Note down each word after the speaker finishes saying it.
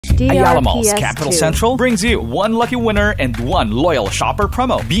Ayala Malls DRPS Capital 2. Central brings you one lucky winner and one loyal shopper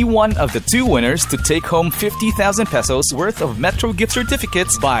promo. Be one of the 2 winners to take home 50,000 pesos worth of Metro gift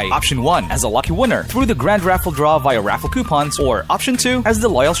certificates by option 1 as a lucky winner through the grand raffle draw via raffle coupons, or option 2 as the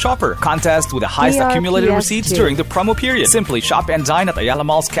loyal shopper. Contest with the highest DRPS accumulated receipts 2. during the promo period. Simply shop and dine at Ayala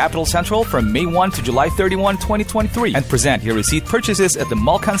Malls Capital Central from May 1 to July 31, 2023 and present your receipt purchases at the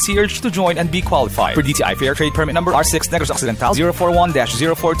mall concierge to join and be qualified. For DTI Fair Trade Permit number R6 Negros Occidental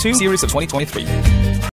 041-042 series of 2023.